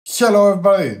Hello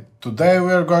everybody! Today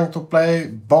we are going to play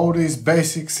Baldi's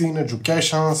Basics in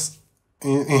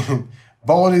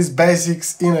Baldi's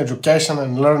Basics in Education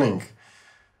and Learning.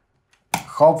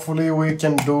 Hopefully we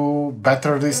can do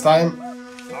better this time.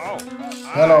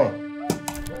 Hello.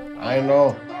 I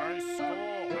know.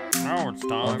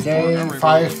 Okay,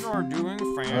 5.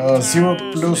 0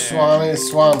 plus 1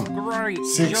 is 1.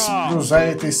 6 plus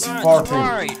 8 is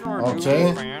 14.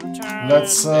 Okay.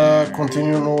 Let's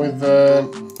continue with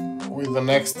the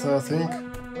next thing.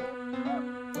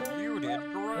 You did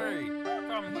great.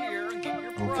 Come here and get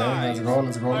your prize. Okay,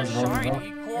 let's go.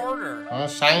 Shiny quarter. A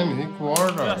shiny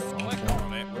quarter. Just click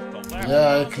on it with the left.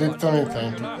 Yeah, I clicked on it.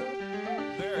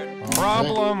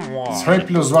 Problem 1. 3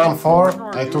 plus 1,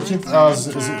 4. I took it as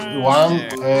 1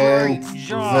 and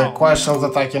the questions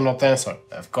that I cannot answer,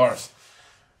 of course.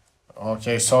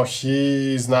 Okay, so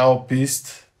he is now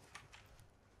pissed.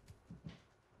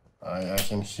 I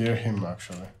can hear him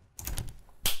actually.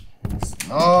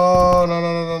 No!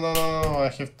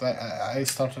 I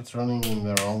started running in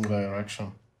the wrong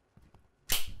direction.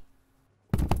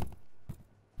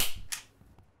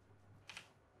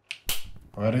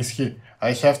 Where is he?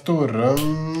 I have to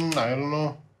run, I don't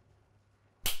know.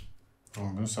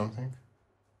 I'll do something.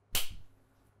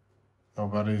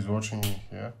 Nobody is watching me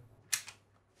here.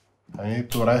 I need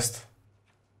to rest.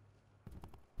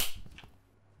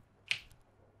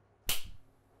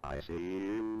 I see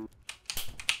you,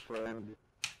 friend.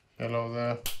 Hello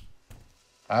there.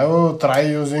 I will try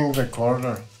using the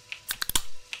corner.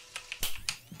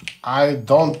 I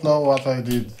don't know what I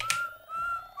did.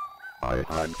 I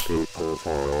hunt people for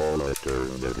all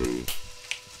eternity.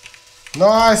 No,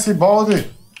 I see Baldi.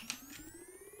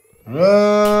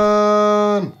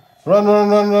 Run!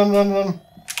 Run.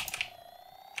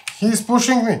 He's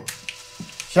pushing me.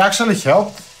 He actually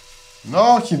helped.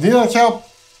 No, he didn't help.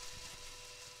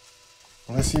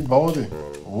 I see Baldi.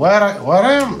 Where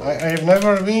I am? I've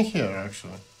never been here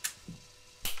actually.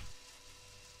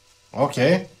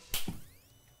 Okay.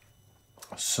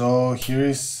 So here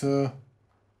is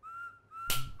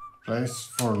place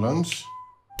for lunch.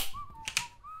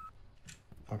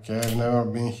 Okay, I've never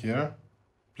been here.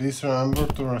 Please remember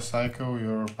to recycle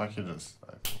your packages.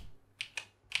 I think.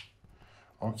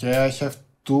 Okay, I have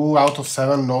 2 out of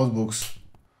 7 notebooks.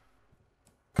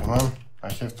 Come on,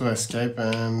 I have to escape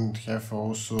and have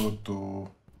also to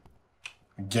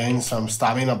gain some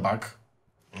stamina back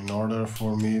in order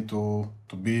for me to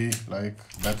be like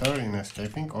better in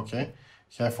escaping. Okay,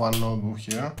 have 1 notebook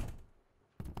here.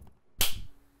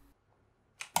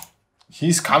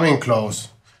 He's coming close.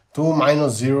 2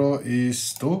 minus 0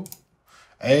 is 2.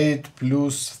 8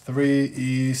 plus 3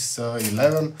 is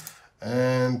 11.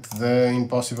 And the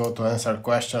impossible to answer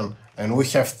question. And we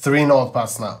have 3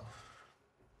 notepads now.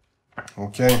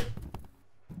 Okay.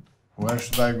 Where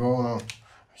should I go now?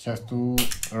 I have to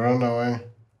run away.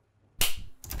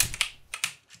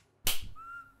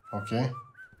 Okay.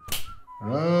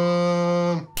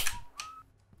 Run!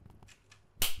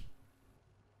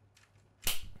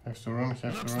 Have to run.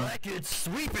 Looks like it's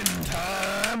sweeping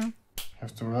time.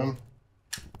 Have to run.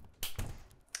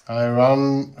 I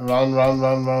run.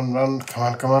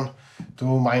 Come on.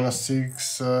 2 minus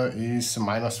 6 is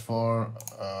minus 4.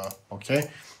 Okay.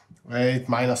 8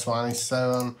 minus 1 is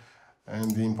 7.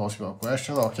 And the impossible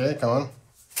question. Okay, come on.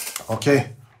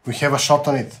 Okay, we have a shot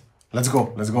on it. Let's go.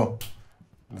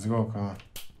 Come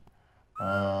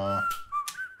on.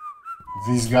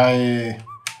 This guy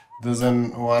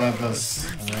doesn't want us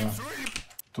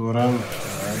to run.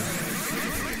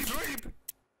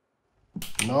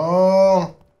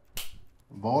 No!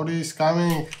 Baldi is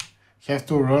coming. Have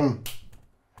to run.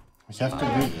 We have to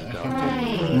be.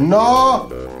 No!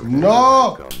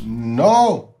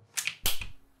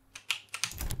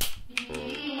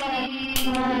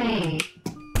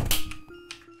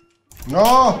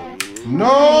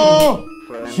 No!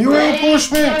 He will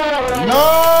push me!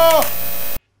 No!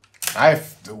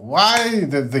 Why?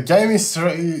 The game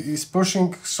is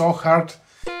pushing so hard.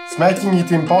 It's making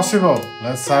it impossible.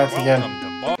 Let's start again.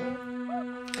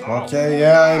 Okay,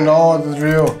 yeah, I know the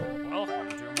drill.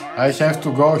 I have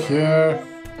to go here.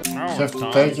 I have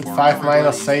to take it 5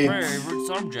 minus 8.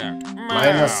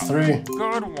 Minus 3.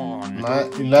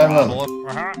 11.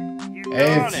 8.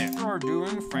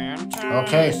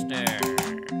 Okay.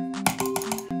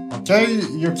 Okay,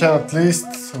 you can at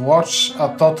least watch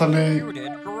a totally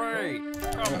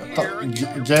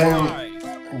game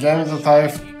that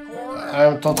I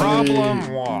am totally.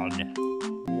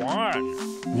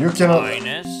 You cannot.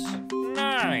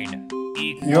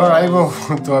 You are able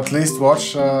to at least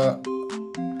watch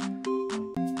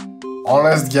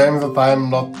honest game that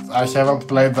I haven't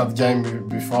played that game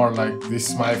before, like this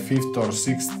is my 5th or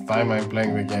 6th time I'm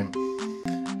playing the game.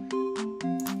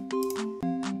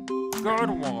 Good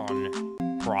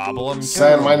one. Problem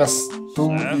 7 2. minus 2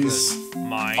 7 is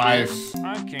 5. minus.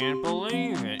 I can't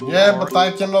believe it. Yeah, but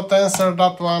I cannot answer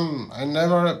that one. I'm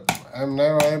never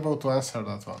able to answer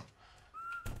that one.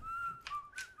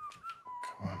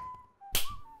 Come on.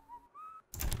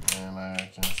 And I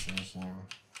can see him.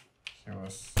 He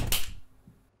was...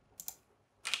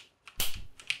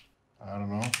 I don't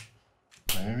know.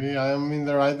 Maybe I am in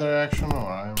the right direction or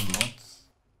I am not.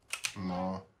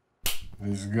 No.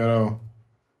 This girl.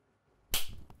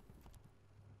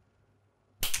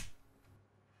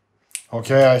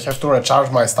 Okay, I have to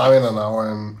recharge my stamina now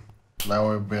and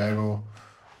now I'll be able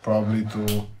probably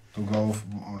to go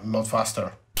a lot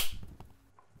faster.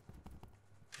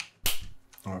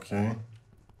 Okay.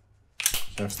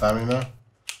 Have stamina.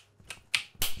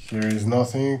 Here is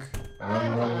nothing.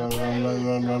 Run,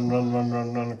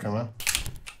 come on.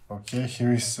 Okay,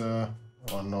 here is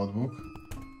one notebook.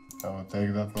 I will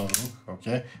take that notebook.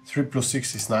 Okay, 3 plus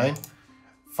 6 is 9.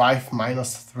 5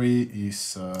 minus 3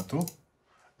 is 2.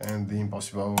 And the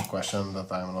impossible question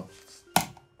that I'm not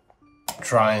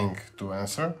trying to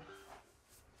answer.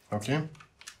 Okay.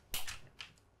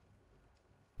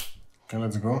 Okay,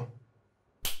 let's go.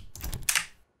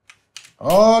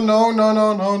 Oh,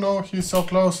 no, he's so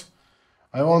close.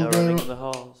 I won't be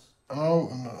able... Oh,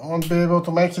 I won't be able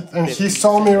to make it, and he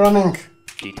saw me running.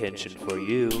 Detention for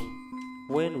you.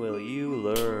 When will you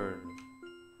learn?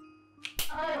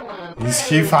 Is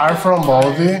he far from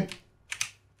Baldi?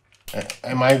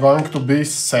 Am I going to be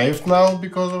saved now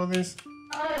because of this?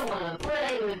 I wanna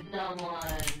play with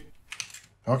someone.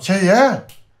 Okay, yeah.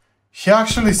 He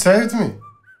actually saved me.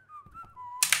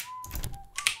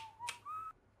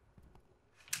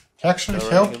 He actually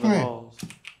helped me.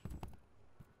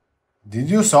 Did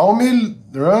you saw me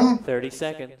run? 30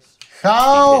 seconds.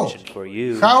 How? Detention for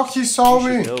you. How he saw You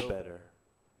me? should know better.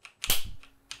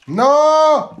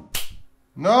 No!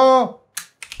 No!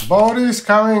 Baldi is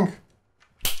coming.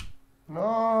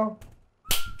 No!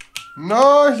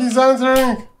 No, he's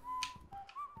entering!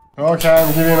 Okay,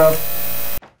 I'm giving up.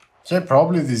 Okay,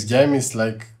 probably this game is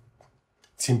like...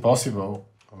 It's impossible,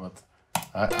 but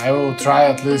I will try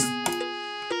at least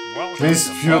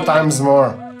few times more.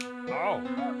 Oh,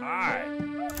 hi.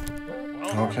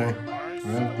 Well, Okay,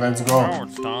 let's go. now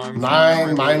it's time to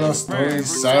 9 minus 3 Favorite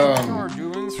is 7. summer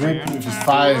doing 3 fantastic. is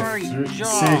 5, Great 3,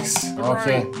 job. 6.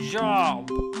 Okay. Great job.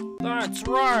 That's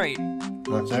right.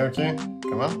 Okay,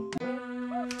 come on.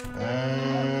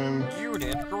 And You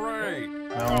did great.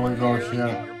 now we go Here, here.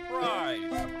 get your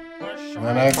prize.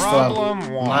 The next Problem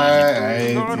one. 1. 9,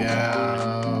 8, Good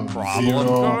yeah, Problem 0.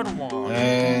 good one.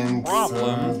 And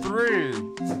Problem 3.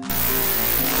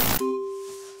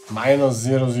 minus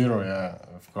 0, 0, yeah.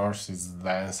 Of course, it's the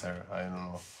answer. I don't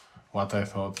know what I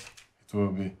thought it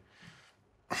will be.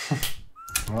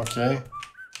 Okay.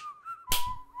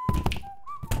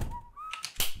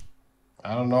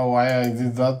 I don't know why I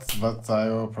did that, but I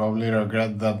will probably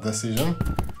regret that decision.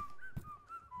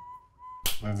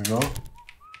 Let's go.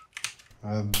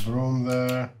 That broom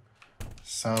there.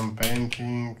 Some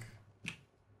painting.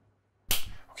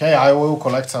 Okay, I will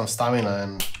collect some stamina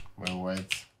and we'll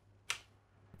wait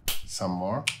some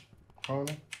more,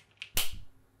 probably.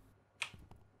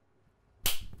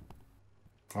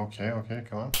 Okay,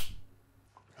 come on.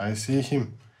 I see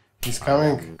him. He's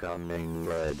coming. I'm coming,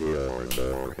 ready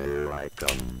order, here I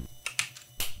come.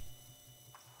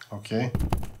 Okay,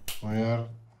 we are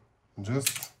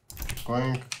just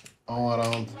going all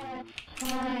around.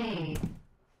 Play.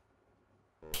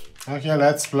 Okay,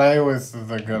 let's play with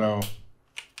the girl.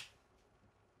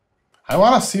 I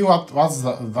wanna see what's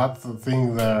that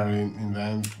thing there in the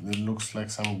end. It looks like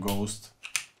some ghost.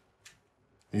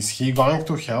 Is he going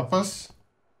to help us?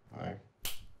 Like...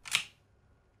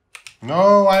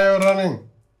 No, why are you running?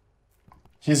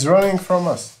 He's running from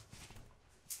us.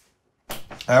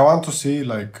 I want to see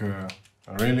like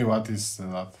really what is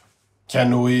that.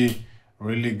 Can we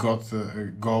really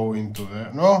go into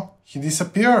there? No, he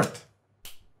disappeared.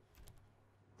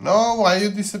 No, why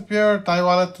you disappeared? I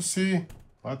wanted to see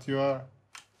what you are.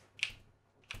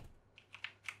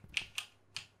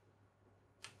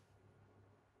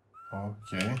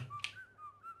 Okay.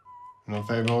 Not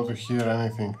able to hear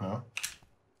anything now.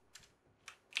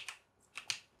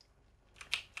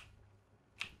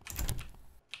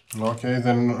 Okay,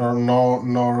 then no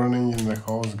running in the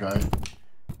house guy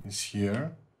is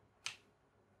here.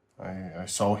 I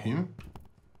saw him.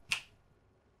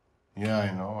 Yeah,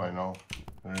 I know.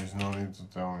 There is no need to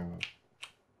tell me that.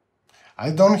 I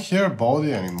don't hear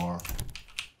Baldi anymore.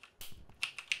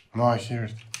 No, I hear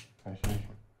it. I hear him.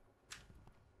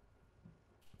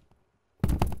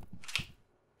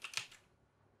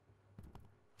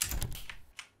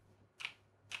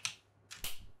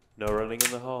 No running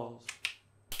in the halls.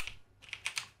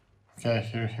 Okay, I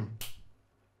hear him.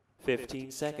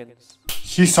 15 seconds.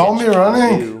 He saw me Question for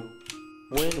running. you.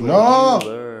 When will No. you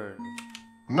learn?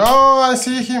 No, I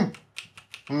see him.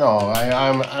 No,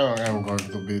 I'm going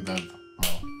to be dead.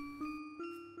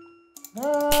 No.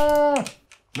 Ah.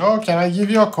 No, can I give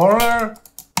you a corner?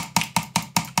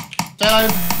 Can I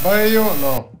buy you?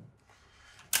 No.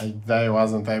 I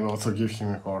wasn't able to give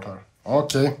him a quarter.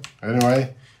 Okay,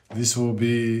 anyway, this will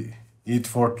be it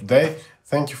for today.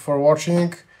 Thank you for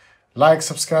watching. Like,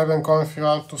 subscribe and comment if you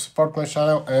want to support my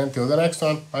channel. And till the next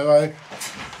one. Bye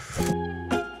bye.